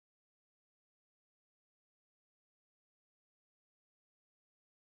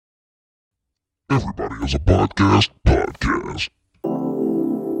Everybody has a podcast.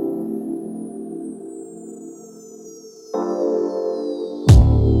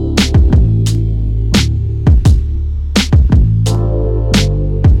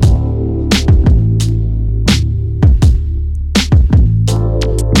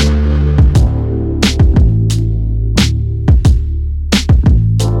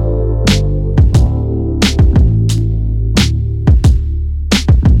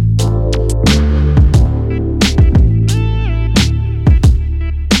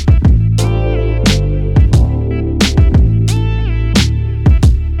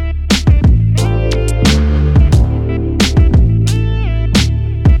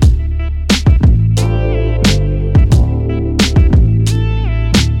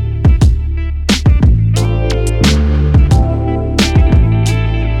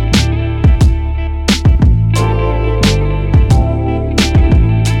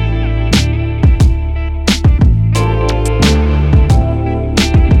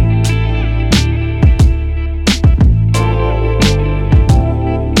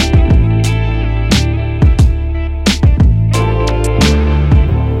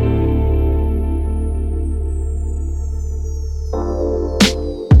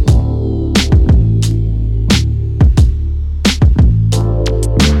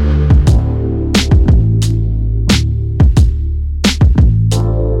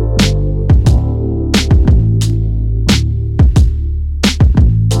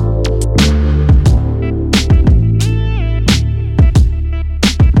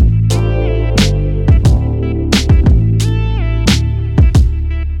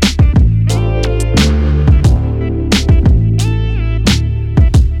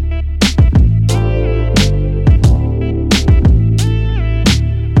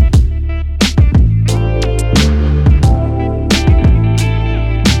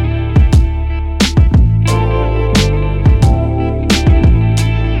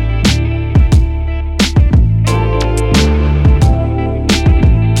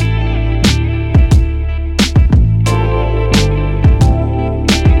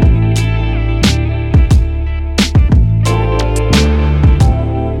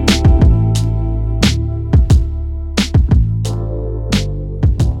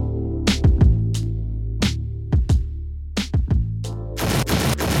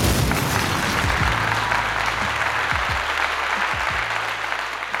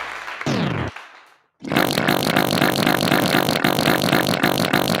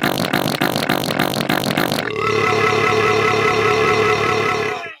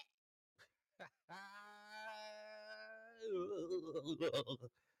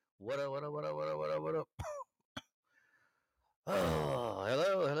 What up, what up, what up, what up, what up, what up? Oh,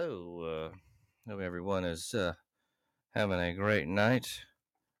 hello. Hope everyone is having a great night.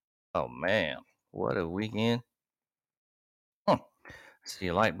 Oh, man, what a weekend.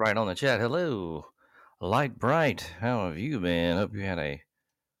 See Light Bright on the chat. Hello, Light Bright. How have you been? Hope you had a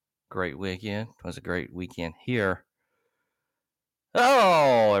great weekend. It was a great weekend here.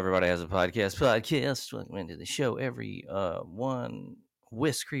 Oh, everybody has a podcast. Welcome into the show. Every one.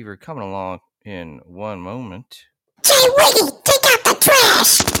 Whis coming along in one moment. J.Wiggy, take out the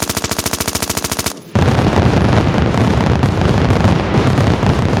trash!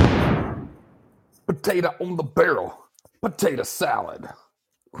 Potato on the barrel. Potato salad.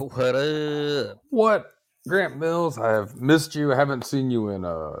 What up? What? Grant Mills, I have missed you. I haven't seen you in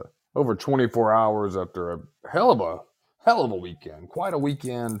over 24 hours after a hell of a weekend. Quite a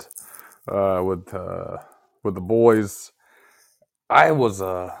weekend with the boys. I was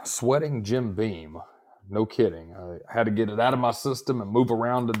sweating Jim Beam. No kidding. I had to get it out of my system and move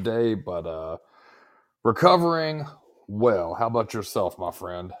around today, but recovering well. How about yourself, my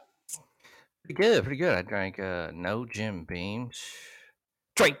friend? Pretty good. I drank no Jim Beam,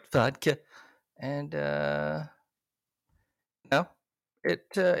 straight vodka, and no,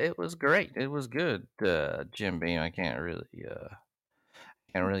 it was great. It was good. Jim Beam. I can't really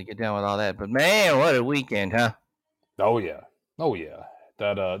get down with all that. But man, what a weekend, huh? Oh yeah.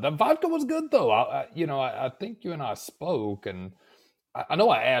 That vodka was good though. I think you and I spoke, and I know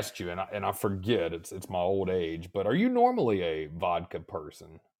I asked you, and I forget. It's my old age, but are you normally a vodka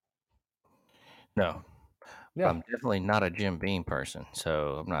person? No, Yeah, I'm definitely not a Jim Beam person,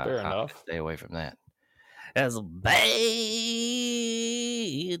 so I'm not. fair I enough. stay away from that. That's bad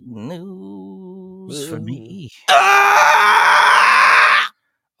news for me. Oh,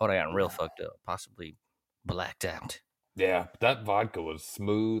 I got real fucked up, possibly blacked out. Yeah, that vodka was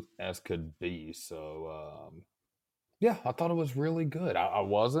smooth as could be. So yeah, I thought it was really good. I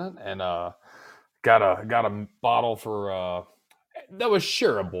wasn't, and got a bottle for that was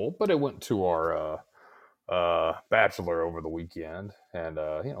shareable, but it went to our bachelor over the weekend, and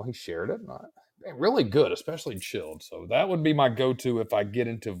he shared it. And really good, especially chilled. So that would be my go-to if I get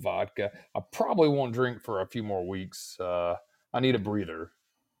into vodka. I probably won't drink for a few more weeks. I need a breather,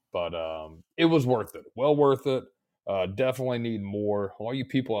 but it was worth it. Well worth it. Definitely need more. All you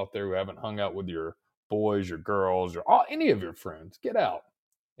people out there who haven't hung out with your boys, your girls, or any of your friends, get out.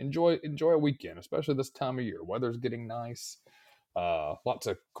 Enjoy a weekend, especially this time of year. Weather's getting nice. Lots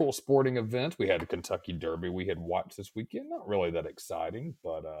of cool sporting events. We had the Kentucky Derby we had watched this weekend. Not really that exciting,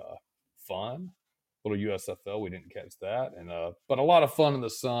 but fun. Little USFL, we didn't catch that, and but a lot of fun in the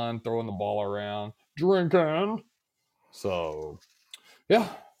sun, throwing the ball around, drinking. So, yeah,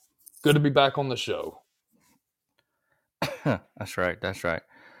 good to be back on the show. That's right. That's right.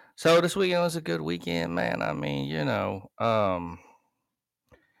 So this weekend was a good weekend, man. I mean, I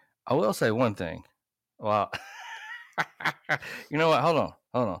will say one thing. Well, you know what? Hold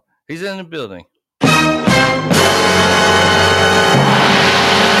on. He's in the building. Big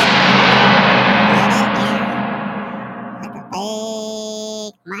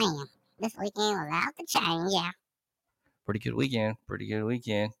man. This weekend was out the chain, yeah. Pretty good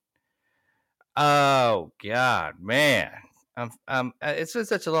weekend. Oh God, man. It's been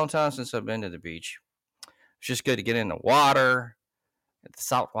such a long time since I've been to the beach. It's just good to get in the water, get the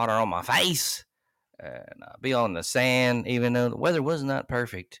salt water on my face, and be on the sand, even though the weather was not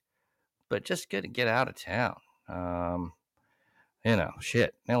perfect. But just good to get out of town.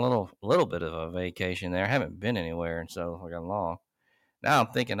 Shit. A little bit of a vacation there. I haven't been anywhere in so long. Now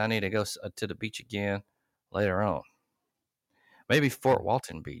I'm thinking I need to go to the beach again later on. Maybe Fort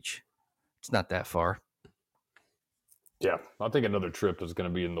Walton Beach. It's not that far. Yeah, I think another trip is going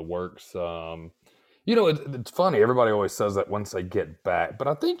to be in the works. It's funny. Everybody always says that once they get back, but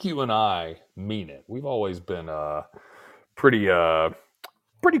I think you and I mean it. We've always been pretty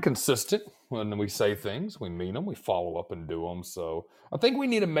consistent when we say things. We mean them. We follow up and do them. So I think we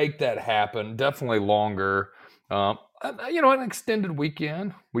need to make that happen. Definitely longer. An extended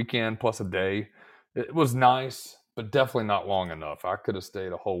weekend plus a day. It was nice, but definitely not long enough. I could have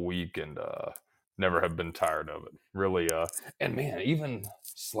stayed a whole week and never have been tired of it. Really, and man, even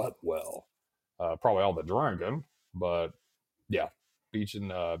slept well. Probably all the drinking, but yeah,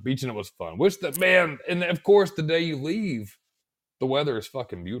 beaching it was fun. Wish that, man, and of course the day you leave, the weather is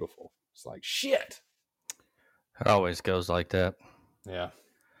fucking beautiful. It's like shit. It always goes like that. Yeah.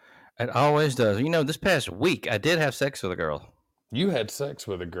 It always does. This past week I did have sex with a girl. You had sex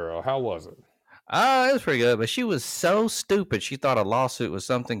with a girl. How was it? It was pretty good, but she was so stupid she thought a lawsuit was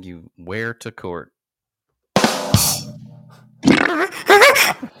something you wear to court.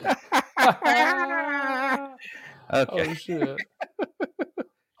 Okay. Oh shit.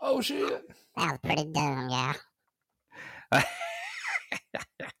 Oh shit. That was pretty dumb, yeah.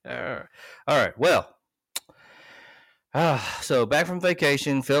 All right. Well, so back from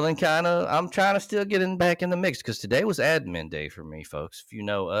vacation, feeling I'm trying to still get back in the mix because today was admin day for me, folks. If you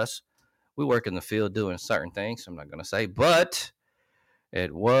know us, we work in the field doing certain things. I'm not going to say, but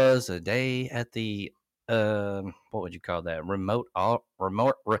it was a day at the what would you call that? Remote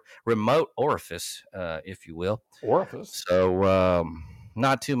orifice, if you will. Orifice. So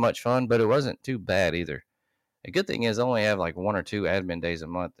not too much fun, but it wasn't too bad either. The good thing is I only have like 1 or 2 admin days a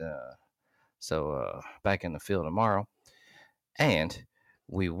month. So back in the field tomorrow. And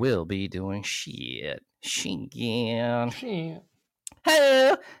we will be doing shit. Shit.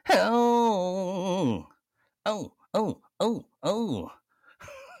 Oh.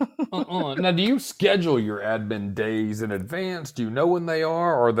 Now, do you schedule your admin days in advance? Do you know when they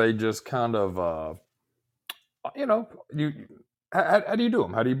are? Or are they just kind of, how do you do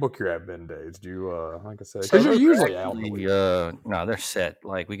them? How do you book your admin days? Do you, like I said, because you're usually out in the week. No, they're set.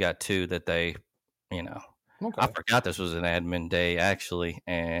 Like we got 2 that they, Okay. I forgot this was an admin day actually.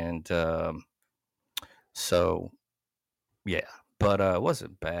 And so, yeah, but it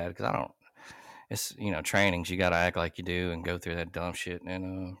wasn't bad because it's, trainings. You got to act like you do and go through that dumb shit.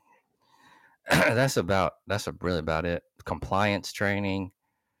 And that's really about it. Compliance training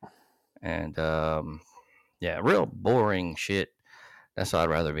and, real boring shit. That's why I'd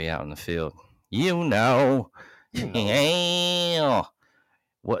rather be out in the field. Yeah.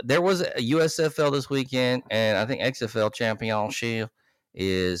 What there was a USFL this weekend, and I think XFL championship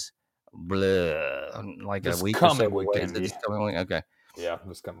is like this a week coming or so weekend. This coming week. Okay. Yeah,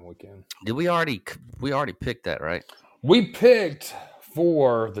 this coming weekend. Did we already picked that, right? We picked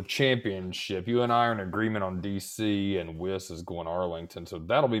for the championship. You and I are in agreement on DC, and Whis is going Arlington. So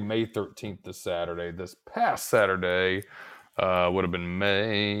that'll be May 13th this Saturday. This past Saturday would have been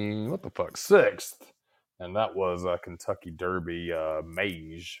May, 6th. and that was Kentucky Derby.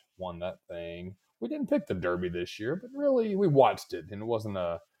 Mage won that thing. We didn't pick the Derby this year, but really we watched it, and it wasn't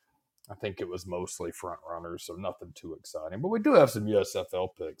a. I think it was mostly front runners, so nothing too exciting. But we do have some USFL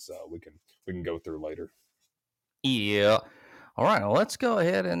picks we can go through later. Yeah. All right. Well, let's go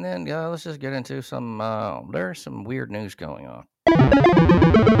ahead and then let's just get into some. There's some weird news going on.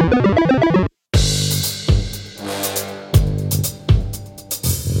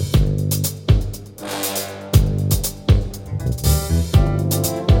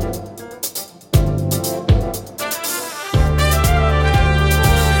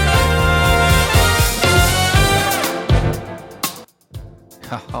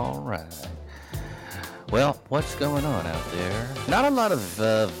 All right. Well, what's going on out there? Not a lot of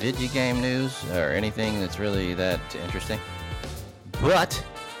video game news or anything that's really that interesting. But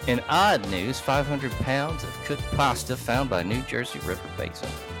in odd news, 500 pounds of cooked pasta found by New Jersey River Basin.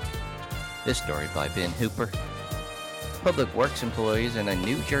 This story by Ben Hooper. Public Works employees in a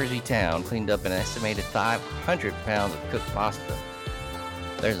New Jersey town cleaned up an estimated 500 pounds of cooked pasta.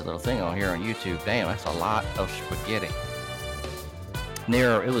 There's a little thing on here on YouTube. Damn, that's a lot of spaghetti.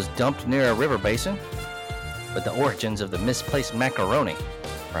 It was dumped near a river basin, but the origins of the misplaced macaroni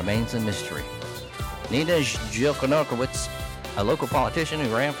remains a mystery. Nina Jokonokowicz, a local politician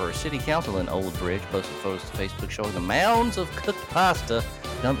who ran for city council in Old Bridge, posted photos to Facebook showing the mounds of cooked pasta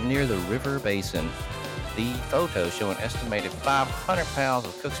dumped near the river basin. The photos show an estimated 500 pounds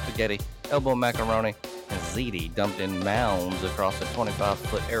of cooked spaghetti, elbow macaroni, and ziti dumped in mounds across a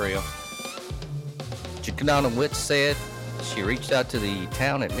 25-foot area. Jokonokowicz said she reached out to the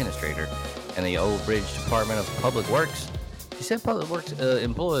town administrator and the Old Bridge Department of Public Works. She said Public Works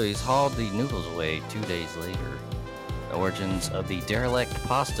employees hauled the noodles away 2 days later. The origins of the derelict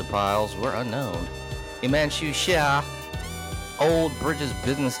pasta piles were unknown. Himanshu Shah, Old Bridge's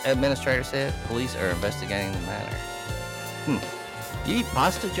business administrator, said police are investigating the matter. Do you eat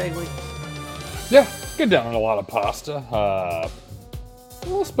pasta, J.Wiggy? Yeah, get down on a lot of pasta. A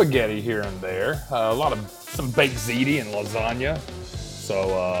little spaghetti here and there. Some baked ziti and lasagna.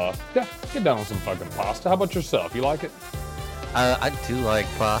 So, yeah, get down on some fucking pasta. How about yourself? You like it? I do like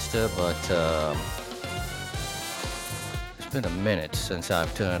pasta, but it's been a minute since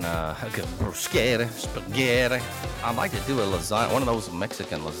I've done a good spaghetti. I'd like to do a lasagna, one of those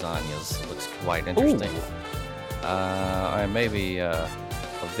Mexican lasagnas. Looks quite interesting. And maybe a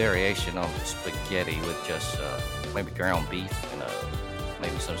variation on spaghetti with just maybe ground beef and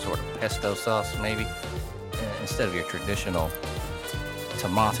maybe some sort of pesto sauce, maybe instead of your traditional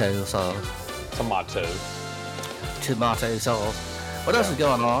tomato sauce. Tomato sauce. What else is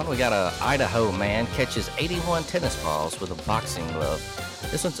going on? We got a Idaho man catches 81 tennis balls with a boxing glove.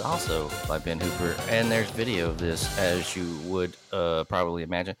 This one's also by Ben Hooper, and there's video of this, as you would probably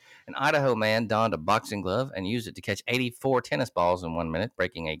imagine. An Idaho man donned a boxing glove and used it to catch 84 tennis balls in 1 minute,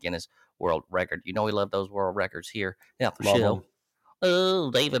 breaking a Guinness World Record. You know we love those world records here. Yeah, for sure.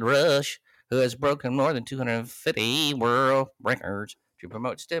 Oh, David Rush, who has broken more than 250 world records to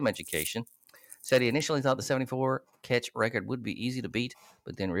promote STEM education, said he initially thought the 74 catch record would be easy to beat,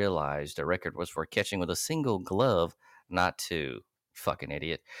 but then realized the record was for catching with a single glove, not two. Fucking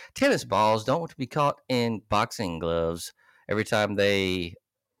idiot. Tennis balls don't want to be caught in boxing gloves. Every time they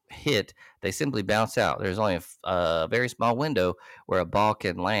hit, they simply bounce out. There's only a very small window where a ball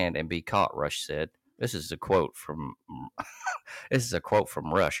can land and be caught, Rush said. This is a quote from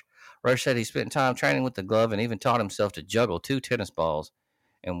Rush. Rush said he spent time training with the glove and even taught himself to juggle 2 tennis balls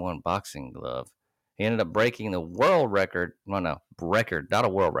in 1 boxing glove. He ended up breaking the world record. Record, not a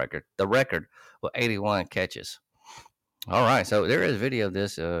world record. The record with 81 catches. All right, so there is video of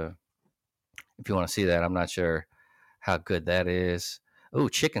this. If you want to see that, I'm not sure how good that is. Oh,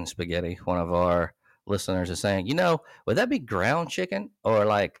 chicken spaghetti. One of our listeners is saying, would that be ground chicken or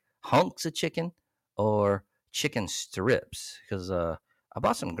like hunks of chicken or chicken strips? Because I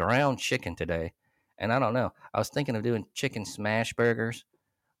bought some ground chicken today, and I don't know. I was thinking of doing chicken smash burgers,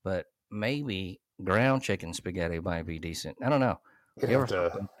 but maybe ground chicken spaghetti might be decent. I don't know. You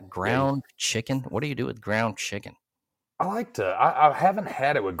ever ground chicken? What do you do with ground chicken? I haven't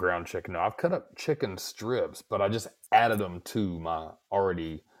had it with ground chicken. No, I've cut up chicken strips, but I just added them to my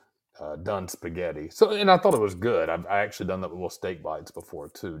already done spaghetti. So, and I thought it was good. I actually done that with little steak bites before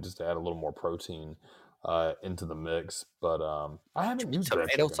too, just to add a little more protein into the mix. But I haven't used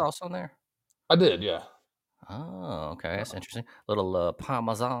tomato sauce on there. I did, yeah. Oh, okay, that's interesting. Little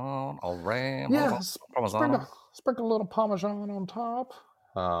Parmesan or ram. Yeah, sprinkle a little Parmesan on top.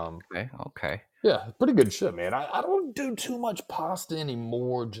 Okay. Yeah, pretty good shit, man. I don't do too much pasta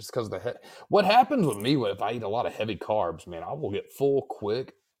anymore just because what happens with me if I eat a lot of heavy carbs, man, I will get full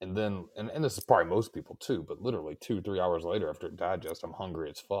quick And then, and this is probably most people too, but literally 2-3 hours later after it digests, I'm hungry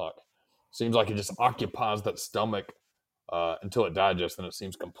as fuck. Seems like it just occupies that stomach until it digests, and it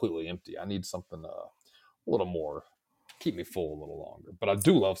seems completely empty. I need something a little more, keep me full a little longer. But I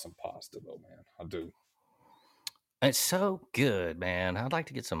do love some pasta, though, man. I do. It's so good, man. I'd like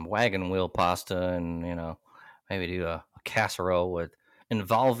to get some wagon wheel pasta and, maybe do a casserole with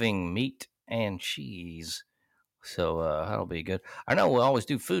involving meat and cheese. So that'll be good. I know we always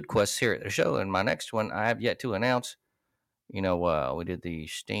do food quests here at the show, and my next one I have yet to announce. We did the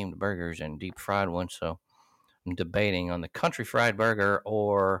steamed burgers and deep fried ones, so I'm debating on the country fried burger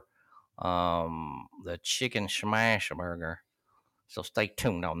or the chicken smash burger. So stay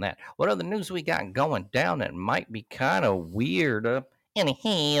tuned on that. What other news we got going down that might be kind of weird up in the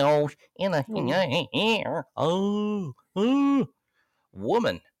hills?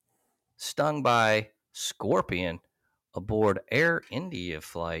 Woman stung by scorpion aboard Air India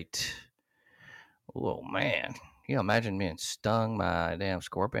flight. Oh man, you imagine being stung by a damn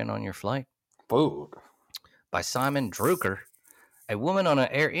scorpion on your flight? Food. By Simon Drucker, a woman on an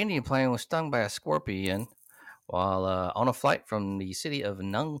Air India plane was stung by a scorpion while on a flight from the city of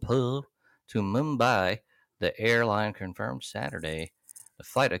Nagpur to Mumbai. The airline confirmed Saturday. The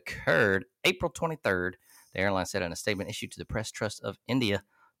flight occurred April 23rd. The airline said in a statement issued to the Press Trust of India,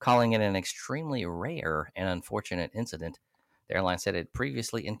 calling it an extremely rare and unfortunate incident. The airline said it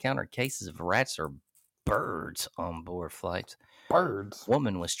previously encountered cases of rats or birds on board flights. Birds.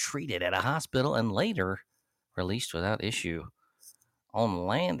 Woman was treated at a hospital and later released without issue. On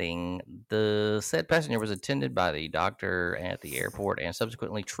landing, the said passenger was attended by the doctor at the airport and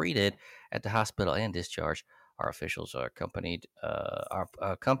subsequently treated at the hospital and discharged. Our officials accompanied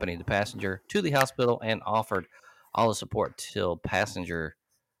the passenger to the hospital and offered all the support till passenger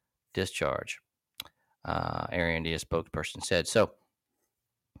discharge. Air India spokesperson said. So,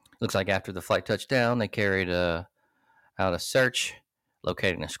 looks like after the flight touched down, they carried out a search,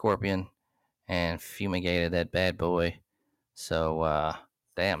 locating a scorpion, and fumigated that bad boy. So,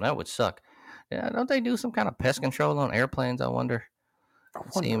 damn, that would suck. Yeah, don't they do some kind of pest control on airplanes? I wonder.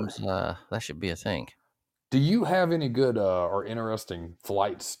 Seems that should be a thing. Do you have any good or interesting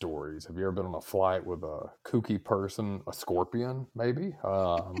flight stories? Have you ever been on a flight with a kooky person, a scorpion, maybe?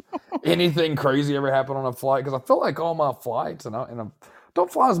 Anything crazy ever happen on a flight? Because I feel like all my flights, and I don't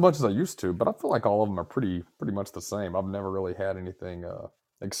fly as much as I used to, but I feel like all of them are pretty much the same. I've never really had anything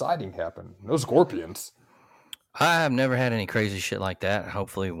exciting happen. No scorpions. I've never had any crazy shit like that.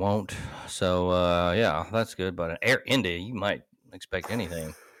 Hopefully won't. So, yeah, that's good. But Air India, you might expect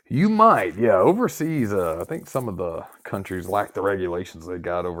anything. You might, yeah. Overseas, I think some of the countries lack the regulations they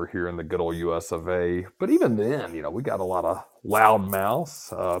got over here in the good old US of A. But even then, we got a lot of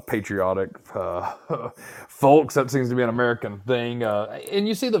loudmouths, patriotic folks. That seems to be an American thing. And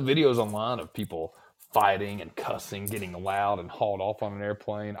you see the videos online of people fighting and cussing, getting loud and hauled off on an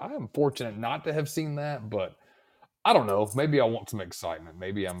airplane. I am fortunate not to have seen that, but I don't know. Maybe I want some excitement.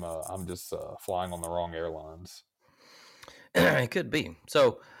 Maybe I'm just flying on the wrong airlines. It could be.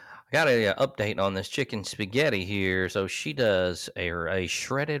 So, I got a update on this chicken spaghetti here. So she does a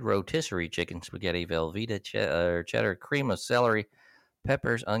shredded rotisserie chicken spaghetti, Velveeta cheddar, cream of celery,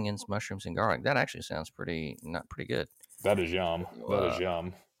 peppers, onions, mushrooms, and garlic. That actually sounds pretty good. That is yum. That is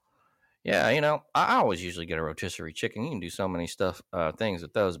yum. Yeah, I always usually get a rotisserie chicken. You can do so many things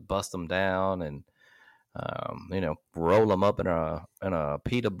with those. Bust them down and roll them up in a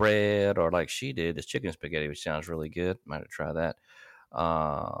pita bread, or like she did, this chicken spaghetti, which sounds really good. Might have to try that.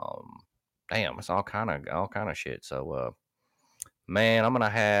 Damn, it's all kind of shit. So, man, I'm gonna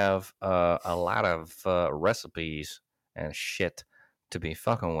have a lot of recipes and shit to be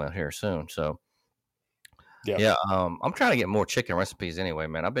fucking with here soon. So, yeah, I'm trying to get more chicken recipes anyway,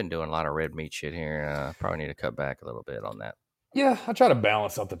 man. I've been doing a lot of red meat shit here. Probably need to cut back a little bit on that. Yeah, I try to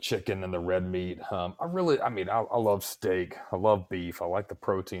balance out the chicken and the red meat. I love steak. I love beef. I like the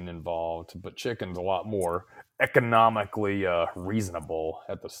protein involved, but chicken's a lot more economically reasonable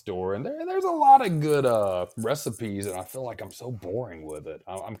at the store. And there's a lot of good recipes, and I feel like I'm so boring with it.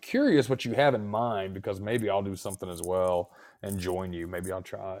 I'm curious what you have in mind, because maybe I'll do something as well and join you. Maybe I'll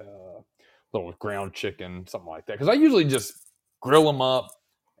try a little ground chicken, something like that. Because I usually just grill them up,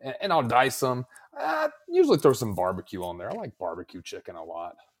 and I'll dice them. Usually throw some barbecue on there. I like barbecue chicken a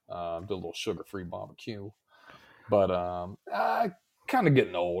lot. Do a little sugar-free barbecue. But kind of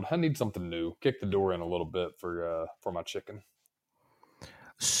getting old. I need something new. Kick the door in a little bit for my chicken.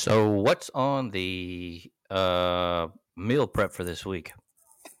 So what's on the meal prep for this week?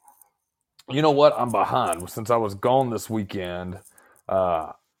 You know what? I'm behind. Since I was gone this weekend,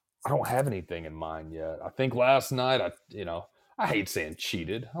 I don't have anything in mind yet. I think last night, I I hate saying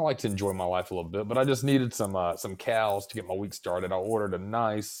cheated. I like to enjoy my life a little bit, but I just needed some cows to get my week started. I ordered a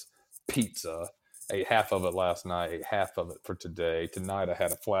nice pizza. Ate half of it last night. Ate half of it for today. Tonight I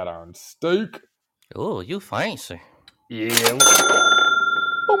had a flat iron steak. Oh, you fancy. Yeah.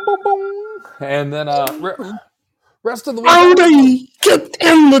 Boom, boom, boom. And then rest of the week. Howdy! Get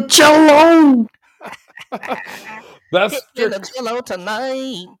in the cello! That's Get in the cello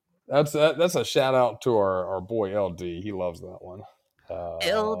tonight. that's a shout out to our boy LD. He loves that one.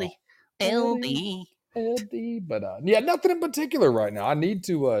 LD. LD. But yeah, nothing in particular right now. I need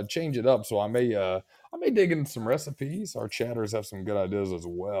to change it up, so I may dig into some recipes. Our chatters have some good ideas as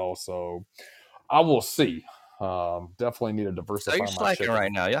well, so I will see. Definitely need to So diversify you're my slacking chicken.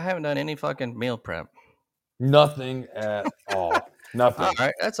 right now. Y'all haven't done any fucking meal prep. Nothing at all. Nothing. All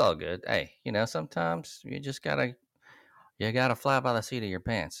right, that's all good. Hey, sometimes you just gotta fly by the seat of your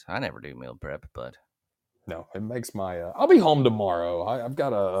pants. I never do meal prep, but No, it makes my. I'll be home tomorrow. I've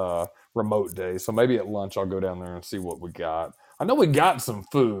got a remote day, so maybe at lunch I'll go down there and see what we got. I know we got some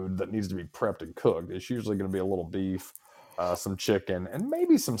food that needs to be prepped and cooked. It's usually going to be a little beef, some chicken, and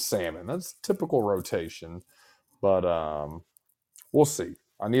maybe some salmon. That's typical rotation, but we'll see.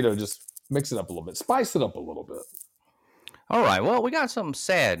 I need to just mix it up a little bit, spice it up a little bit. all right. Well, we got some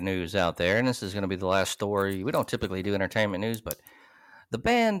sad news out there, and this is going to be the last story. We don't typically do entertainment news, but the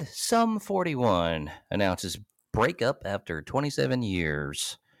band Sum 41 announces breakup after 27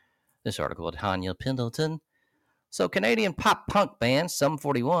 years. This article with Hanya Pendleton. So, Canadian pop punk band Sum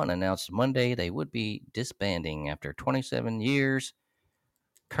 41 announced Monday they would be disbanding after 27 years.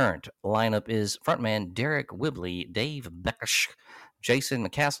 Current lineup is frontman Derek Whibley, Dave Beckish, Jason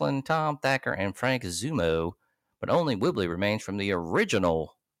McCaslin, Tom Thacker, and Frank Zumo, but only Whibley remains from the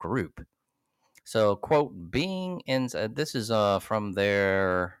original group. So, quote, being in, this is from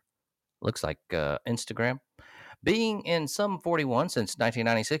their, looks like Instagram. Being in Sum 41 since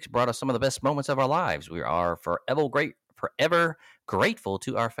 1996 brought us some of the best moments of our lives. We are forever grateful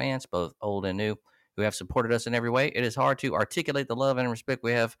to our fans, both old and new, who have supported us in every way. It is hard to articulate the love and respect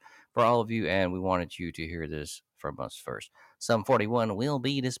we have for all of you, and we wanted you to hear this from us first. Sum 41 will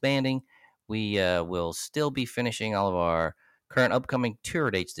be disbanding. We will still be finishing all of our current upcoming tour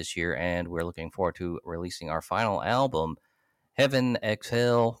dates this year, and we're looking forward to releasing our final album, Heaven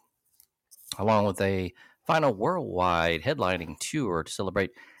Exhale, along with a final worldwide headlining tour to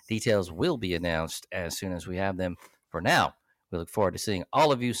celebrate. Details will be announced as soon as we have them. For now, we look forward to seeing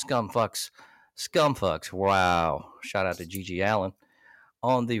all of you scumfucks, wow, shout out to Gigi Allen,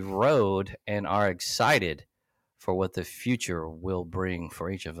 on the road and are excited for what the future will bring for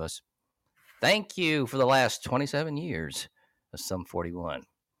each of us. Thank you for the last 27 years of Sum 41. And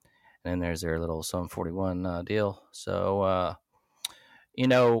then there's their little Sum 41 deal. So,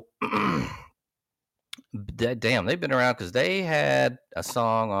 damn, they've been around because they had a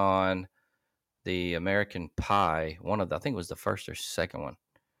song on the American Pie. I think it was the first or second one.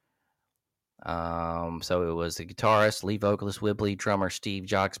 So it was the guitarist, lead vocalist Whibley, drummer Steve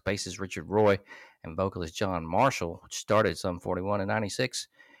Jocks, bassist Richard Roy, and vocalist John Marshall, which started Sum 41 in 96.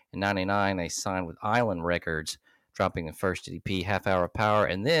 In 99, they signed with Island Records, dropping the first EP, Half Hour of Power,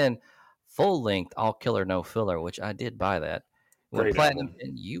 and then full-length All Killer No Filler, which I did buy that. Went Great platinum album.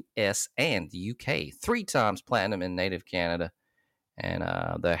 in US and UK, 3 times platinum in native Canada. And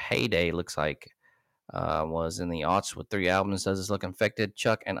the heyday looks like was in the aughts with 3 albums. Does This Look Infected,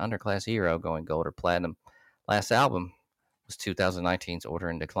 Chuck, and Underclass Hero going gold or platinum. Last album was 2019's Order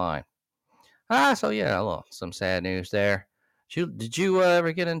in Decline. So yeah, some sad news there. Did you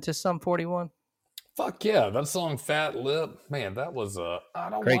ever get into Sum 41? Fuck yeah, that song "Fat Lip," man, that was I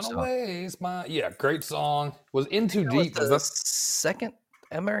don't Great want to song. waste my great song. Was In Too That was Deep? the Was that? second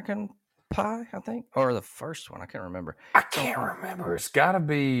American Pie, I think, or the first one? I can't remember. I can't remember. It's got to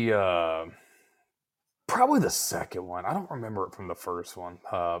be probably the second one. I don't remember it from the first one.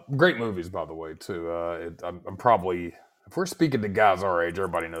 Great movies, by the way, too. I'm probably, if we're speaking to guys our age,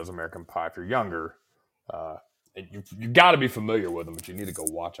 everybody knows American Pie. If you're younger, you got to be familiar with them, but you need to go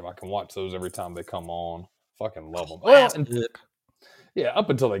watch them. I can watch those every time they come on. Fucking love them. Well, yeah, up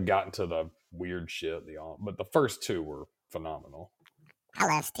until they got into the weird shit, but the first 2 were phenomenal. I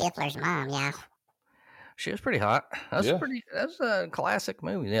love Stifler's mom, yeah. She was pretty hot. That's Yeah. That's a classic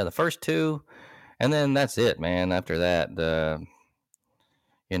movie. Yeah, the first 2, and then that's it, man. After that,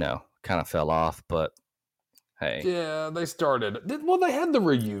 kind of fell off. But hey, Yeah, they started. They had the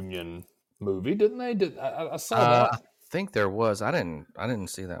reunion movie, didn't they? I saw that? I think there was. I didn't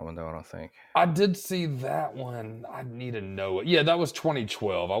see that one though. I don't think. I did see that one. I need to know it. Yeah, that was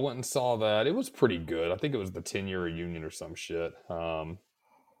 2012. I went and saw that. It was pretty good. I think it was the 10-year reunion or some shit.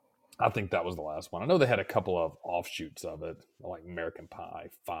 I think that was the last one. I know they had a couple of offshoots of it, like American Pie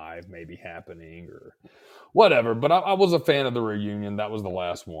 5 maybe happening or whatever. But I was a fan of the reunion. That was the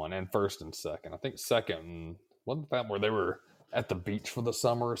last one, and first and second. I think second wasn't that where they were at the beach for the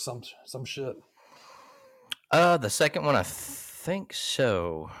summer or some shit. The second one, I think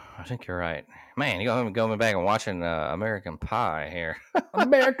so. I think you're right. Man, you're going back and watching American Pie here.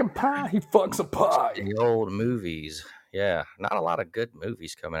 American Pie, he fucks a pie. The old movies. Yeah, not a lot of good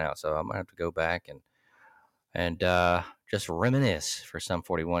movies coming out, so I'm gonna have to go back and just reminisce for some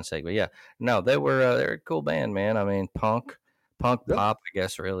 41 sake. But yeah, no, they're a cool band, man. I mean, punk Yep. pop, I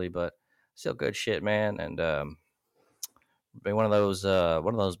guess, really, but still good shit, man. And be one of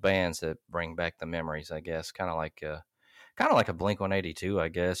those bands that bring back the memories, I guess. Kind of like a Blink-182, I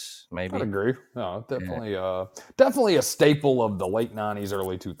guess, maybe. I'd agree. No, definitely a staple of the late 90s,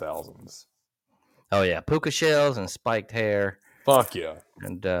 early 2000s. Oh yeah, puka shells and spiked hair. Fuck yeah.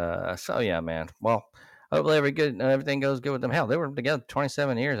 And so yeah, man. Well, hopefully everything goes good with them. Hell, they were together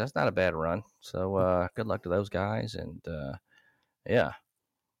 27 years. That's not a bad run. So good luck to those guys. And yeah,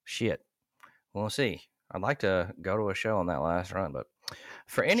 shit. We'll see. I'd like to go to a show on that last run, but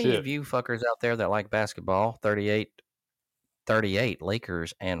for any of you fuckers out there that like basketball, 38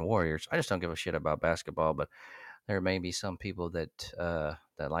 Lakers and Warriors. I just don't give a shit about basketball, but there may be some people that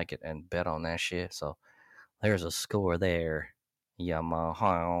like it and bet on that shit. So there's a score there. Yeah, my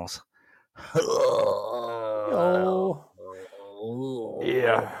house. Oh.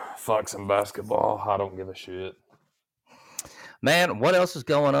 Yeah, fuck some basketball. I don't give a shit. Man, what else is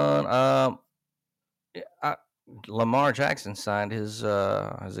going on? Lamar Jackson signed his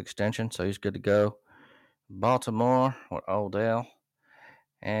extension, so he's good to go. Baltimore with Odell.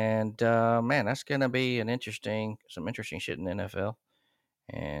 And man, that's gonna be some interesting shit in the NFL.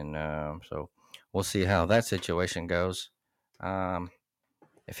 And so we'll see how that situation goes.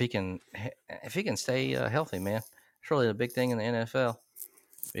 If he can stay healthy, man, it's really the big thing in the NFL.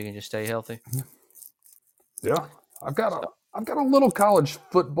 If you can just stay healthy. Yeah, I've got a little college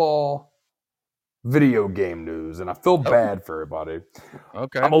football video game news, and I feel bad for everybody.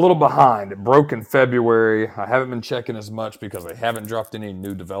 Okay. I'm a little behind. It broke in February. I haven't been checking as much because they haven't dropped any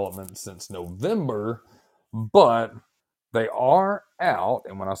new developments since November, but they are out.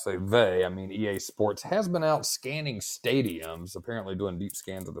 And when I say they, I mean EA Sports has been out scanning stadiums, apparently doing deep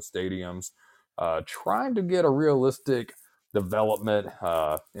scans of the stadiums, trying to get a realistic development,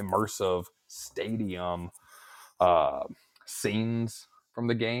 immersive stadium scenes from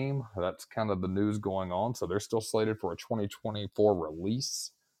the game. That's kind of the news going on. So they're still slated for a 2024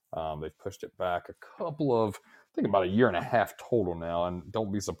 release. They've pushed it back I think about a year and a half total now. And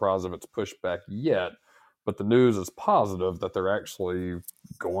don't be surprised if it's pushed back yet. But the news is positive that they're actually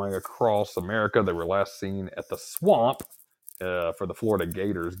going across America. They were last seen at the Swamp for the Florida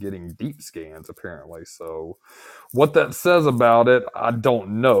Gators getting deep scans, apparently. So what that says about it, I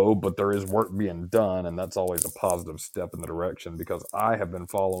don't know, but there is work being done, and that's always a positive step in the direction because I have been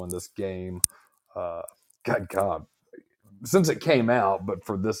following this game, God, since it came out, but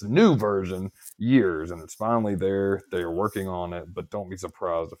for this new version, years, and it's finally there. They're working on it, but don't be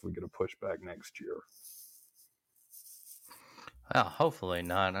surprised if we get a pushback next year. Well, hopefully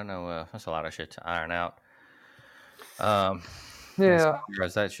not. I know that's a lot of shit to iron out. Yeah,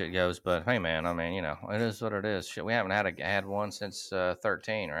 as that shit goes, but hey, man, I mean, it is what it is. Shit, we haven't had one since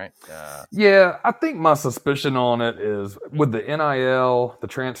 13, right? Yeah, I think my suspicion on it is with the NIL, the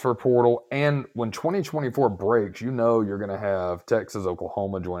transfer portal, and when 2024 breaks, you're going to have Texas,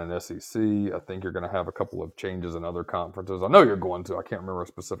 Oklahoma joining SEC. I think you're going to have a couple of changes in other conferences. I know you're going to. I can't remember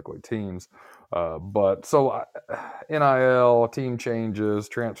specifically teams, but so NIL, team changes,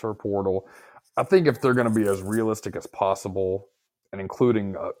 transfer portal. I think if they're going to be as realistic as possible, and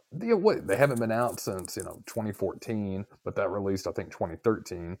including they haven't been out since 2014, but that released I think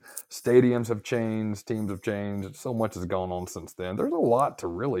 2013. Stadiums have changed, teams have changed. So much has gone on since then. There's a lot to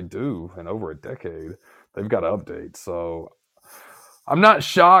really do in over a decade. They've got to update. So I'm not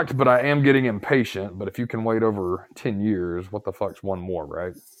shocked, but I am getting impatient. But if you can wait over 10 years, what the fuck's one more,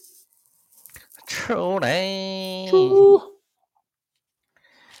 right? True.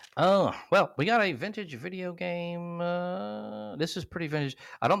 Oh, well, we got a vintage video game. This is pretty vintage.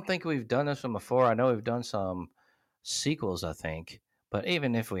 I don't think we've done this one before. I know we've done some sequels, I think. But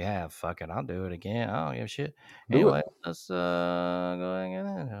even if we have, fuck it, I'll do it again. I don't give a shit. Anyway, let's go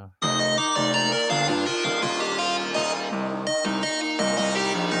again.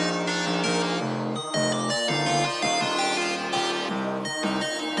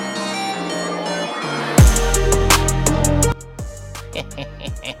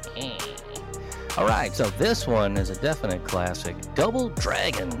 All right, so this one is a definite classic. Double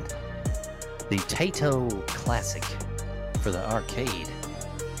Dragon. the Taito Classic for the arcade.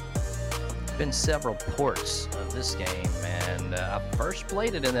 Been several ports of this game, and I first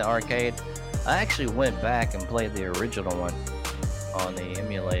played it in the arcade. I actually went back and played the original one on the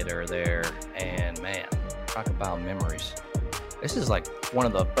emulator there, and man, talk about memories. This is like one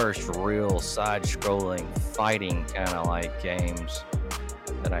of the first real side-scrolling fighting kind of like games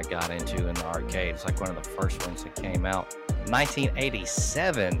that I got into in the arcade. It's like one of the first ones that came out.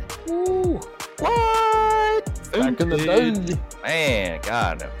 1987. Ooh, What? back in the day. Man,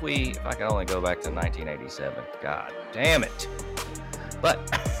 God, if I could only go back to 1987, God damn it. But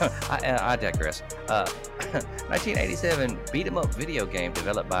I digress. 1987 beat 'em up video game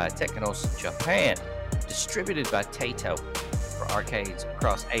developed by Technos Japan, distributed by Taito for arcades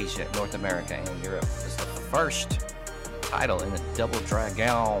across Asia, North America, and Europe. It was the first title in the Double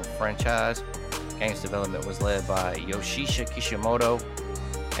Dragon franchise. Game's development was led by Yoshisha Kishimoto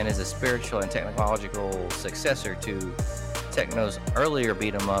and is a spiritual and technological successor to Techno's earlier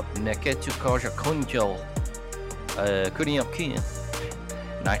beat 'em up Neketu Koja Kunjo Kunio-kin.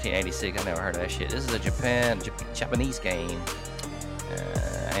 1986. I never heard of that shit. This is a Japanese game,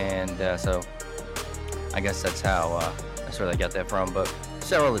 so I guess that's where they got that from. But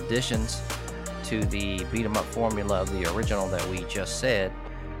several additions to the beat 'em up formula of the original that we just said.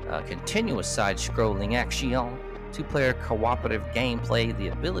 Continuous side-scrolling action, two-player cooperative gameplay, the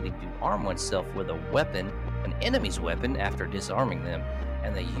ability to arm oneself with a weapon, an enemy's weapon, after disarming them,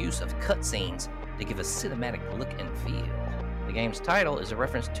 and the use of cutscenes to give a cinematic look and feel. The game's title is a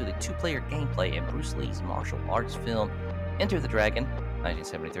reference to the two-player gameplay in Bruce Lee's martial arts film Enter the Dragon,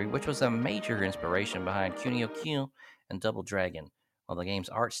 1973, which was a major inspiration behind Kunio-kun and Double Dragon, while the game's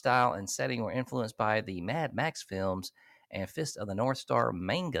art style and setting were influenced by the Mad Max films and Fist of the North Star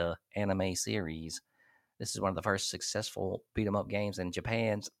manga anime series. This is one of the first successful beat-em-up games in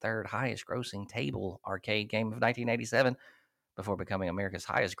Japan's third highest-grossing table arcade game of 1987, before becoming America's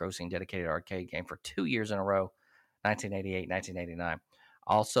highest-grossing dedicated arcade game for 2 years in a row, 1988, 1989.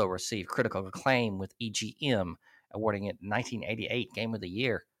 Also received critical acclaim, with EGM awarding it 1988 Game of the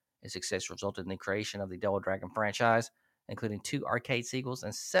Year. Its success resulted in the creation of the Double Dragon franchise, including 2 arcade sequels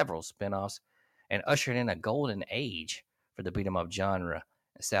and several spin-offs, and ushered in a golden age for the beat-em-up genre,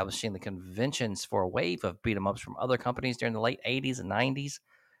 establishing the conventions for a wave of beat-em-ups from other companies during the late 80s and 90s.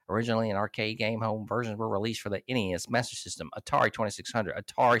 Originally an arcade game, home versions were released for the NES, Master System, Atari 2600,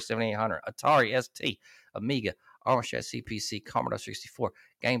 Atari 7800, Atari ST, Amiga, Amstrad CPC, Commodore 64,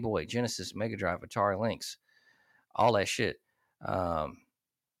 Game Boy, Genesis, Mega Drive, Atari Lynx, all that shit.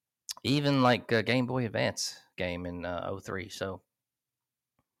 Even like a Game Boy Advance game in 03. So,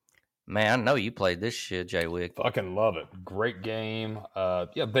 man, I know you played this shit, J.Wiggy. Fucking love it. Great game.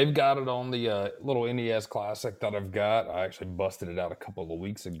 Yeah, they've got it on the little NES Classic that I've got. I actually busted it out a couple of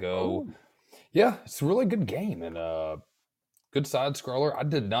weeks ago. Ooh. Yeah, it's a really good game and good side scroller. I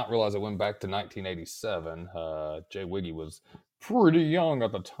did not realize it went back to 1987. J.Wiggy was pretty young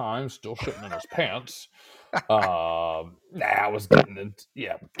at the time, still shitting in his pants. I was getting it.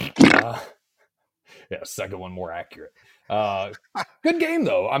 Yeah. Second one more accurate. Good game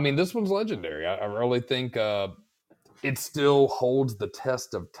though. I mean, this one's legendary. I really think it still holds the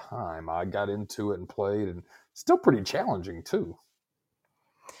test of time. I got into it and played, and still pretty challenging too.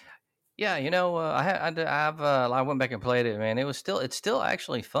 Yeah, I went back and played it, man. It's still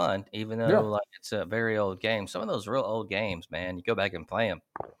actually fun, even though like it's a very old game. Some of those real old games, man, you go back and play them,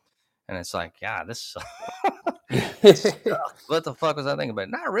 and it's like, yeah, this what the fuck was I thinking about?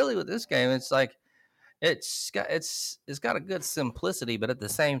 Not really with this game. It's like it's got a good simplicity, but at the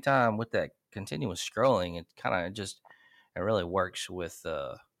same time, with that continuous scrolling, it kind of just it really works with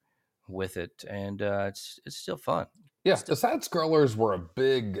it, and it's still fun. Yeah, the side scrollers were a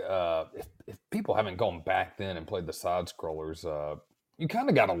big. If people haven't gone back then and played the side scrollers, you kind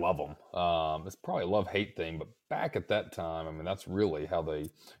of gotta love them. It's probably a love-hate thing, but back at that time, I mean, that's really how they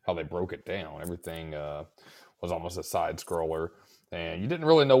broke it down. Everything was almost a side scroller, and you didn't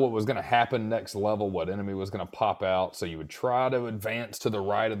really know what was going to happen next level, what enemy was going to pop out. So you would try to advance to the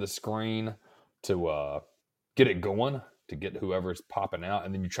right of the screen to get it going, to get whoever's popping out,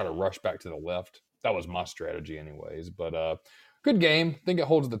 and then you try to rush back to the left. That was my strategy anyways, but good game. I think it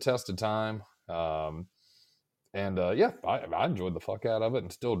holds the test of time. I enjoyed the fuck out of it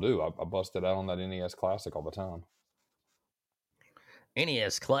and still do. I bust it out on that NES Classic all the time.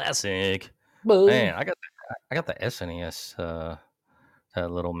 NES Classic. Boom. Man, I got the SNES,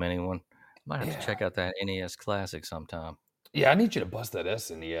 that little mini one. Might have to check out that NES Classic sometime. Yeah, I need you to bust that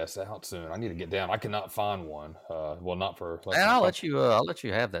SNES out soon. I need to get down. I cannot find one. Well, not for. And I'll let you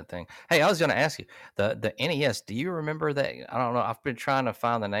have that thing. Hey, I was going to ask you the NES. Do you remember that? I don't know. I've been trying to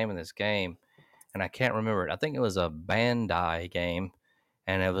find the name of this game. and I can't remember it. I think it was a Bandai game,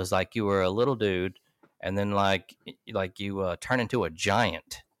 and it was like you were a little dude, and then like you turn into a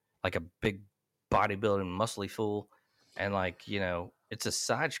giant, like a big bodybuilding muscly fool, and like it's a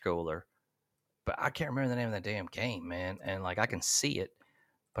side scroller, but I can't remember the name of that damn game, man. And like I can see it,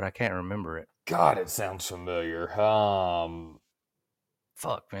 but I can't remember it. God, it sounds familiar.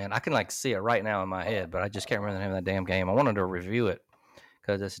 Fuck, man, I can like see it right now in my head, but I just can't remember the name of that damn game. I wanted to review it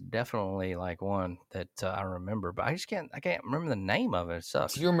because it's definitely like one that I remember, but I can't remember the name of it. It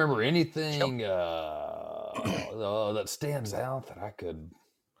sucks. Do you remember anything that stands out that I could?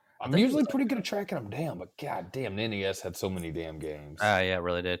 I'm usually pretty good at tracking them down, but god damn, the NES had so many damn games. Yeah, it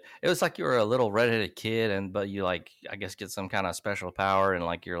really did. It was like you were a little redheaded kid, but you like I guess get some kind of special power, and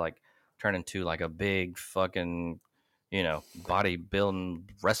like you're like turn into like a big fucking bodybuilding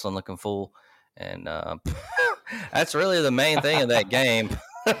wrestling looking fool, and that's really the main thing of that game.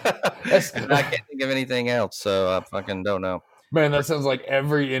 I can't think of anything else, so I fucking don't know. Man, that sounds like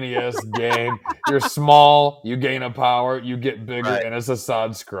every NES game. You're small, you gain a power, you get bigger, Right. and it's a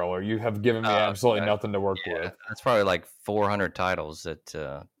side scroller. You have given me absolutely nothing to work with. That's probably like 400 titles that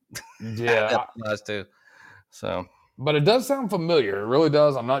that applies to. So, but it does sound familiar. It really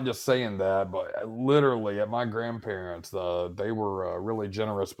does. I'm not just saying that, but literally at my grandparents, they were really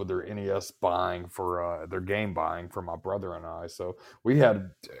generous with their NES buying for their game buying for my brother and I. So we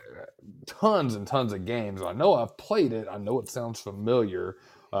had tons and tons of games. I know I've played it. I know it sounds familiar.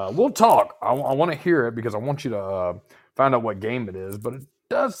 We'll talk. I want to hear it because I want you to find out what game it is. But it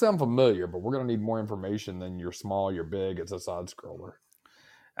does sound familiar. But we're gonna need more information than you're small, you're big. It's a side scroller.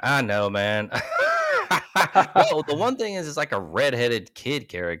 I know, man. Well, the one thing is, it's like a redheaded kid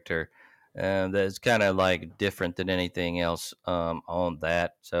character that's kind of like different than anything else on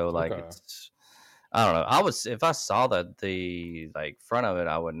that. So like it's, I don't know. If I saw the like front of it,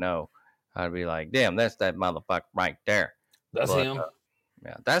 I would know. I'd be like, damn, that's that motherfucker right there. That's him.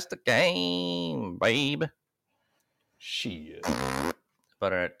 Yeah, that's the game, babe. Shit.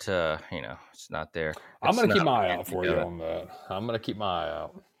 But it's not there. I'm gonna keep my eye out for you on that. I'm gonna keep my eye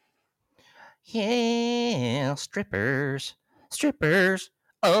out. Yeah, strippers.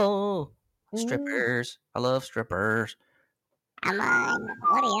 Oh, strippers. I love strippers. Come on,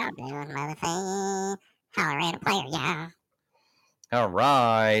 what are y'all doing, motherfucker? Colorado player, y'all. All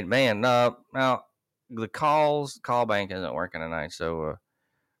right, man. Now the call bank isn't working tonight, so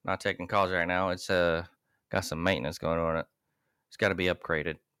not taking calls right now. It's got some maintenance going on it. It's got to be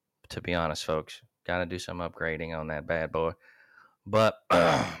upgraded. To be honest, folks, got to do some upgrading on that bad boy. But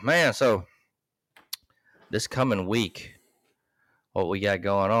man, so this coming week, what we got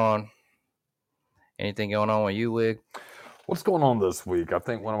going on? Anything going on with you, Wig? What's going on this week? I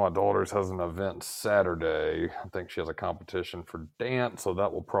think one of my daughters has an event Saturday. I think she has a competition for dance, so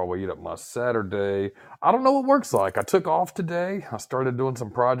that will probably eat up my Saturday. I don't know what work's like. I took off today. I started doing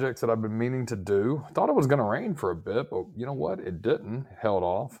some projects that I've been meaning to do. I thought it was going to rain for a bit, but you know what? It didn't. It held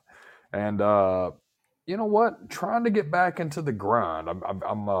off. And you know what? Trying to get back into the grind.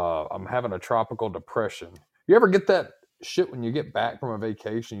 I'm having a tropical depression. You ever get that shit when you get back from a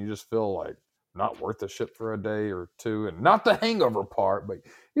vacation? You just feel like not worth the shit for a day or two, and not the hangover part, but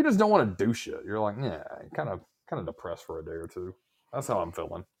you just don't want to do shit. You're like, yeah, kind of depressed for a day or two. That's how I'm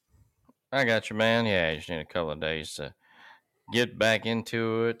feeling. I got you, man. Yeah, you just need a couple of days to get back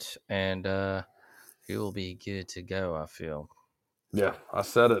into it, and you'll be good to go, I feel. Yeah, I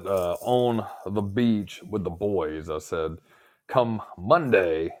said it on the beach with the boys. I said, come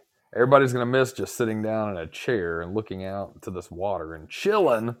Monday, everybody's going to miss just sitting down in a chair and looking out to this water and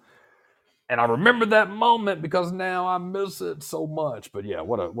chilling. And I remember that moment because now I miss it so much. But yeah,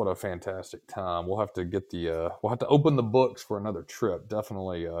 what a fantastic time. We'll have to we'll have to open the books for another trip,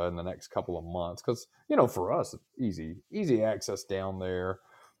 definitely in the next couple of months. Because for us, easy access down there.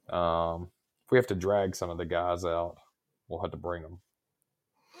 If we have to drag some of the guys out, we'll have to bring them.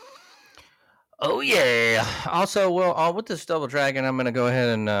 Oh yeah. Also, well, with this double dragon, I'm gonna go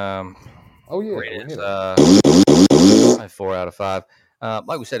ahead and rate it 4 out of 5.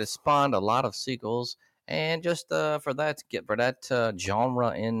 Like we said, it spawned a lot of sequels, and just for that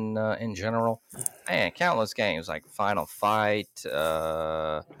genre in general, man, countless games like Final Fight,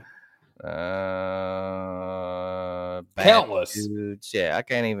 countless dudes. Yeah, I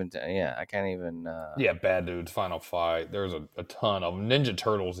can't even. Bad Dudes, Final Fight. There's a ton of them. Ninja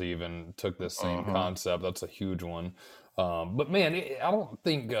Turtles even took this same concept. That's a huge one. But man, I don't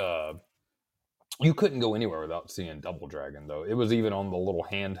think. You couldn't go anywhere without seeing Double Dragon, though. It was even on the little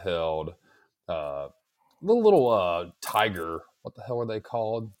handheld, little tiger. What the hell are they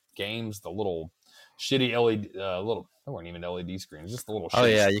called? Games. The little shitty LED, little. They weren't even LED screens, just the little. Oh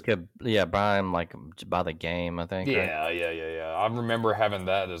shitty yeah, you could buy them like by the game, I think. Right? Yeah. I remember having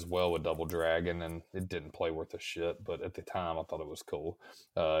that as well with Double Dragon, and it didn't play worth a shit. But at the time, I thought it was cool.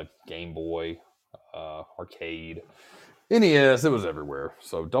 Game Boy, arcade, NES, it was everywhere.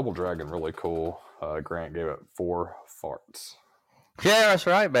 So Double Dragon, really cool. Grant gave it 4 farts. Yeah, that's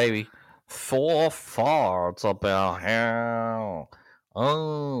right, baby. 4 farts about hell.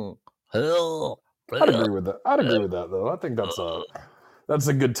 Oh, hell. I'd agree with that. Though. I think that's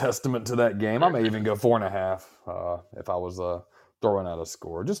a good testament to that game. I may even go 4.5 if I was throwing out a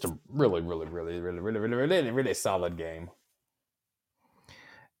score. Just a really solid game.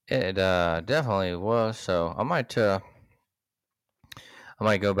 It definitely was. So I might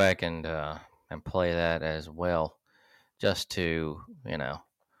go back and play that as well, just to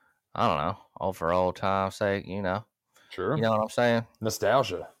I don't know, all for old time's sake. Sure. You know what I'm saying?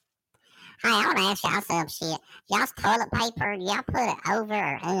 Nostalgia. Hey, I want to ask y'all some shit. Y'all's toilet paper, y'all put it over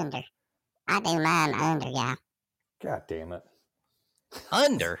or under? I do mine under, y'all. God damn it.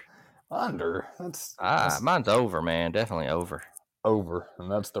 Under. That's Mine's over, man. Definitely over. Over,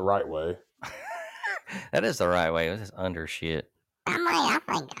 and that's the right way. That is the right way. It's just under shit. I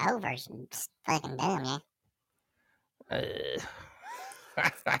think over's fucking dumb, yeah.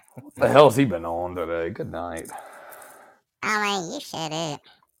 What the hell's he been on today? Good night. I mean, you shut up.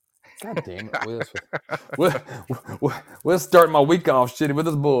 God damn it, Whis starting my week off shitty with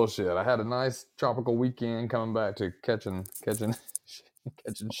this bullshit. I had a nice tropical weekend coming back to catching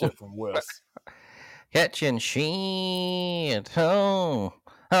shit from Whis. Catching shit. Oh.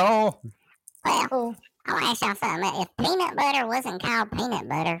 Well, I want to ask y'all something. If peanut butter wasn't called peanut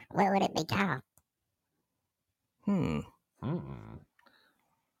butter, what would it be called?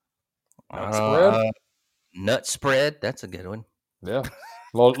 Nut spread? Nut spread. That's a good one. Yeah.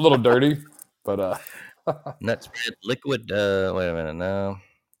 A little dirty, but nut spread. Liquid. Wait a minute. No.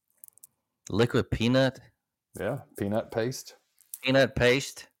 Liquid peanut. Yeah. Peanut paste. Peanut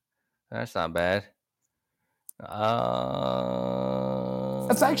paste. That's not bad.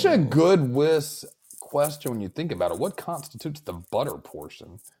 That's actually a good Whis question when you think about it. What constitutes the butter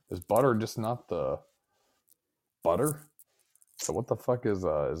portion? Is butter just not the butter? So what the fuck is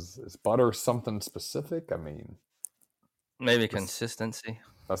butter something specific? I mean, maybe consistency.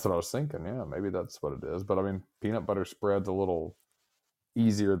 That's what I was thinking. Yeah, maybe that's what it is. But I mean, peanut butter spread's a little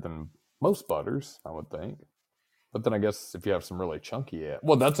easier than most butters, I would think. But then I guess if you have some really chunky,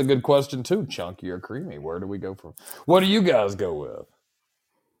 well, that's a good question too. Chunky or creamy? Where do we go from? What do you guys go with?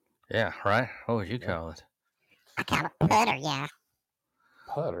 Yeah, right. What would you call it? I call it putter, yeah.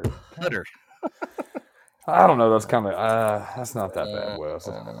 Putter. Putter. I don't know. That's kind of that's not that bad, Wes.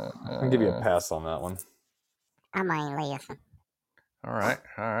 I'll give you a pass on that one. I mean, listen. All right.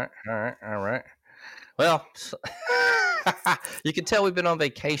 Well, you can tell we've been on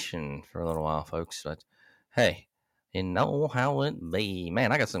vacation for a little while, folks. But hey, you know how it be.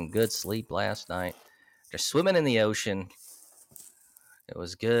 Man, I got some good sleep last night. Just swimming in the ocean. It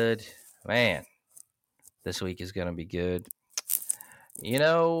was good. Man, this week is going to be good. Yeah,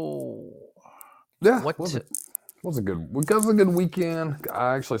 was a good weekend.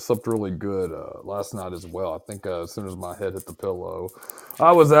 I actually slept really good last night as well. I think as soon as my head hit the pillow,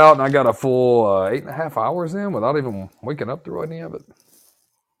 I was out and I got a full 8.5 hours in without even waking up through any of it.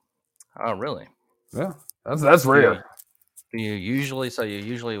 Oh, really? Yeah, that's rare. Do you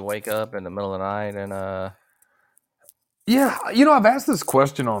usually wake up in the middle of the night and Yeah, I've asked this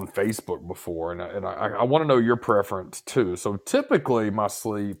question on Facebook before, and I want to know your preference too. So typically, my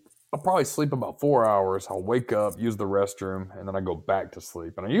sleep, I'll probably sleep about 4 hours. I'll wake up, use the restroom, and then I go back to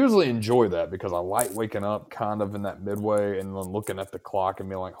sleep. And I usually enjoy that because I like waking up kind of in that midway and then looking at the clock and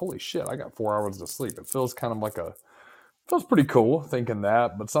being like, holy shit, I got 4 hours to sleep. It feels kind of like feels pretty cool thinking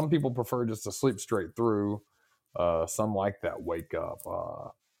that. But some people prefer just to sleep straight through. Some like that wake up.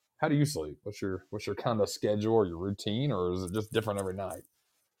 How do you sleep? What's your kind of schedule or your routine, or is it just different every night?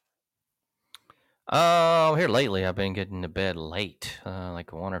 Here lately I've been getting to bed late,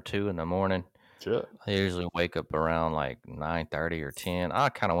 like 1 or 2 in the morning. Sure. I usually wake up around like 9:30 or 10. I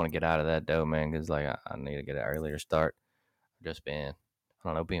kind of want to get out of that though, man, because like I need to get an earlier start. I've just been, I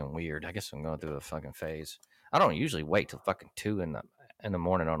don't know, being weird. I guess I'm going through a fucking phase. I don't usually wait till fucking 2 in the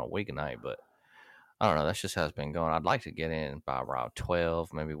morning on a weeknight, but I don't know. That's just how it's been going. I'd like to get in by around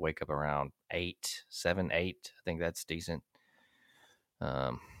 12, maybe wake up around 8, 7, 8. I think that's decent.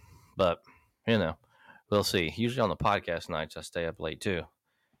 But we'll see. Usually on the podcast nights, I stay up late too.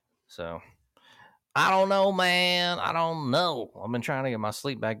 So I don't know, man. I don't know. I've been trying to get my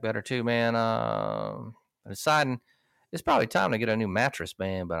sleep back better too, man. Deciding it's probably time to get a new mattress,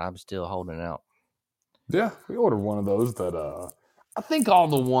 man, but I'm still holding out. Yeah, we ordered one of those that I think all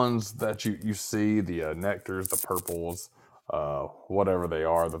the ones that you see, the nectars, the purples, whatever they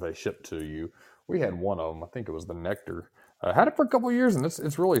are that they ship to you. We had one of them. I think it was the nectar. Had it for a couple of years, and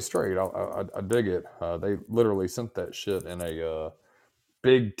it's really straight. I dig it. They literally sent that shit in a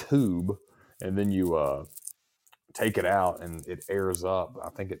big tube, and then you take it out and it airs up. I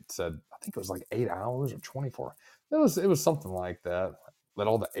think it was like 8 hours or 24. It was something like that. Let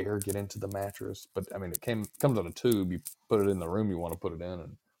all the air get into the mattress. But I mean, comes in a tube. You put it in the room you want to put it in,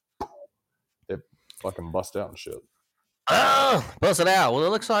 and it fucking busts out and shit. Oh, bust it out. Well, it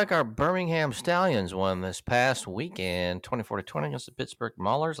looks like our Birmingham Stallions won this past weekend, 24-20 against the Pittsburgh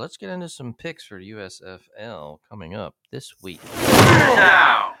Maulers. Let's get into some picks for USFL coming up this week.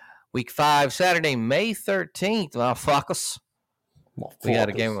 Week 5, Saturday, May 13th, motherfuckers. We got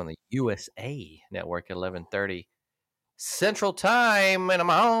a game on the USA Network at 11:30 Central Time in the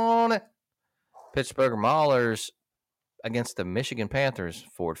morning. Pittsburgh Maulers against the Michigan Panthers,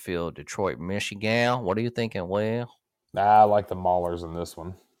 Ford Field, Detroit, Michigan. What are you thinking, Will? I like the Maulers in this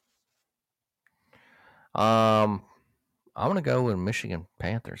one. I'm gonna go with Michigan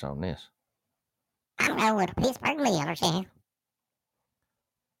Panthers on this. I'm going with the Pittsburgh Steelers, yeah.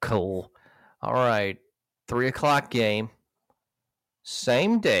 Cool. All right, 3:00 game,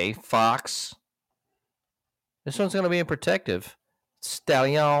 same day, Fox. This one's gonna be in Protective.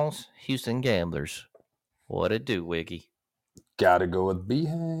 Stallions, Houston Gamblers. What it do, Wiggy? Gotta go with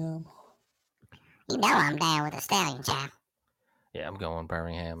Beham. You know I'm down with the Stallion, child. Yeah, I'm going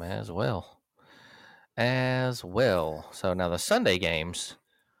Birmingham as well. So now the Sunday games,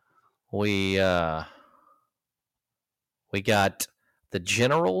 we got the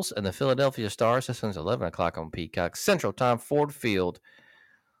Generals and the Philadelphia Stars. This one's 11:00 on Peacock Central Time, Ford Field.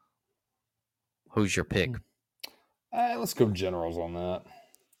 Who's your pick? Let's go Generals on that.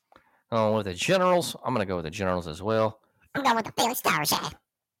 With the Generals, I'm going to go with the Generals as well. I'm going with the Philly Stars, yeah.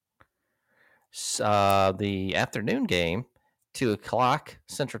 The afternoon game, 2:00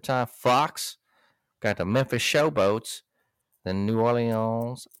 Central Time, Fox. Got the Memphis Showboats, the New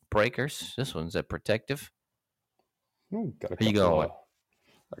Orleans Breakers. This one's at Protective. Got Who you going with?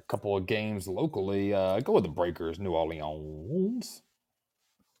 A couple of games locally. Go with the Breakers, New Orleans.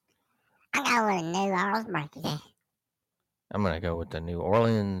 I'm going with the New Orleans Breakers, yeah. I'm going to go with the New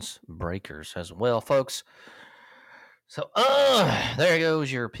Orleans Breakers as well, folks. So, there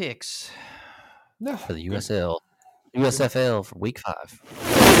goes your picks for the USFL for Week 5.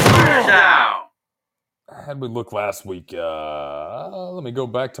 Had we look last week, let me go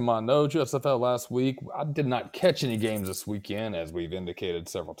back to my notes. USFL last week, I did not catch any games this weekend, as we've indicated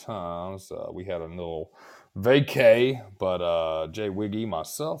several times. We had a little vacay, but J.Wiggy,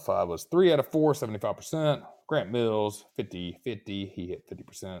 myself, I was 3 out of 4, 75%. Grant Mills, 50-50. He hit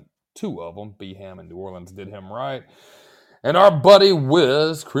 50%. 2 of them, Beham and New Orleans, did him right. And our buddy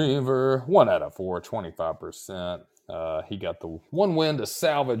Whis, Creamer, 1 out of 4, 25%. He got the one win to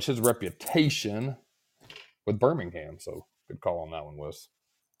salvage his reputation with Birmingham. So good call on that one, Whis.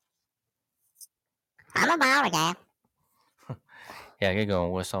 I'm a baller guy. Yeah, you're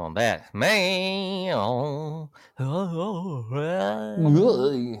going Whis on that. Man. Well.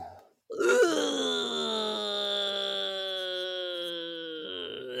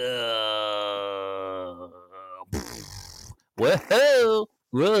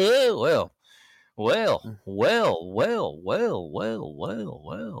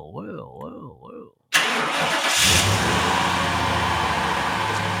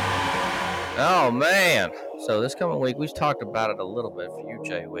 Oh, man. So this coming week, we've talked about it a little bit for you,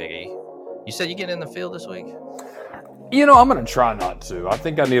 J.Wiggy. You said you get in the field this week? You know, I'm going to try not to. I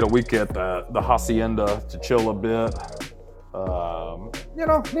think I need a week at the Hacienda to chill a bit.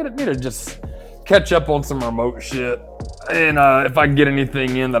 Need to just catch up on some remote shit. And if I can get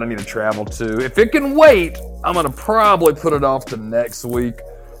anything in that I need to travel to. If it can wait, I'm going to probably put it off to next week.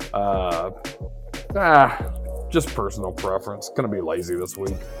 Just personal preference. Going to be lazy this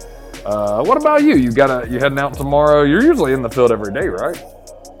week. What about you? You heading out tomorrow? You're usually in the field every day, right?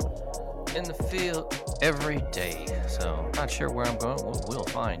 In the field every day. So I'm not sure where I'm going. We'll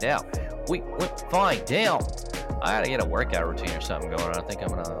find out. We will find out. I gotta get a workout routine or something going on. I think I'm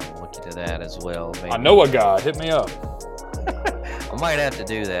gonna look into that as well. Maybe. I know a guy. Hit me up. I might have to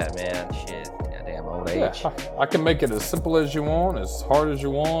do that, man. Shit, goddamn old age. Yeah, I can make it as simple as you want, as hard as you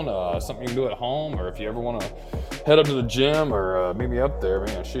want. Something you can do at home, or if you ever want to head up to the gym or meet me up there,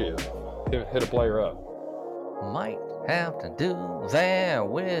 man, shit, hit a player up. Might have to do that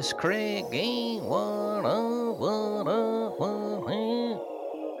with Craig. I'm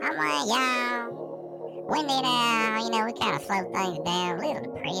like, y'all. When did, we kind of slowed things down, a little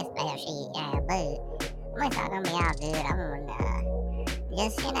depressed about shit, but It's all gonna be all good. I'm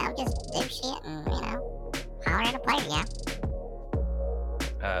gonna just do shit and holler at a player, yeah.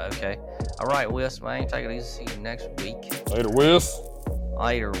 Okay. All right, Whis, man. Take it easy. See you next week. Later, Whis.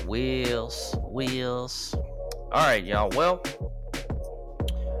 Later, Wheels. All right, y'all. Well,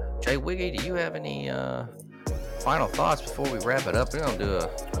 J.Wiggy, do you have any final thoughts before we wrap it up? We're gonna do a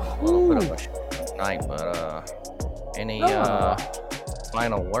little bit of a show tonight, but any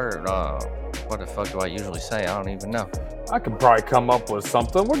final word? What the fuck do I usually say? I don't even know. I could probably come up with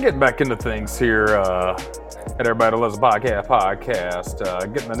something. We're getting back into things here at Everybody Loves a Podcast.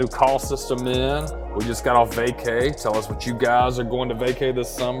 Getting the new call system in. We just got off vacay. Tell us what you guys are going to vacay this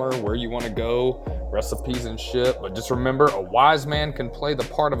summer, where you want to go, recipes and shit. But just remember, a wise man can play the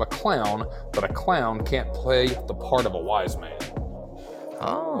part of a clown, but a clown can't play the part of a wise man.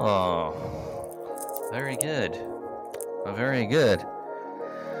 Oh, very good. Very good.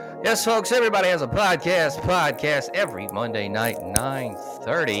 Yes, folks, Everybody Has a Podcast every Monday night,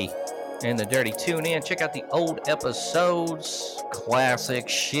 9:30 in the Dirty Tune In. Check out the old episodes, classic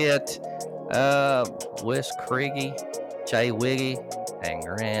shit. Whis, Craigie, J.Wiggy, and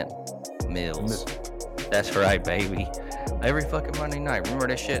Grant Mills. That's right, baby. Every fucking Monday night. Remember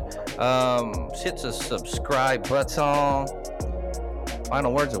that shit? Hit the subscribe button.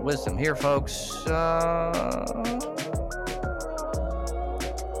 Final words of wisdom here, folks.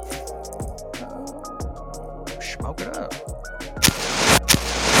 Smoke it up.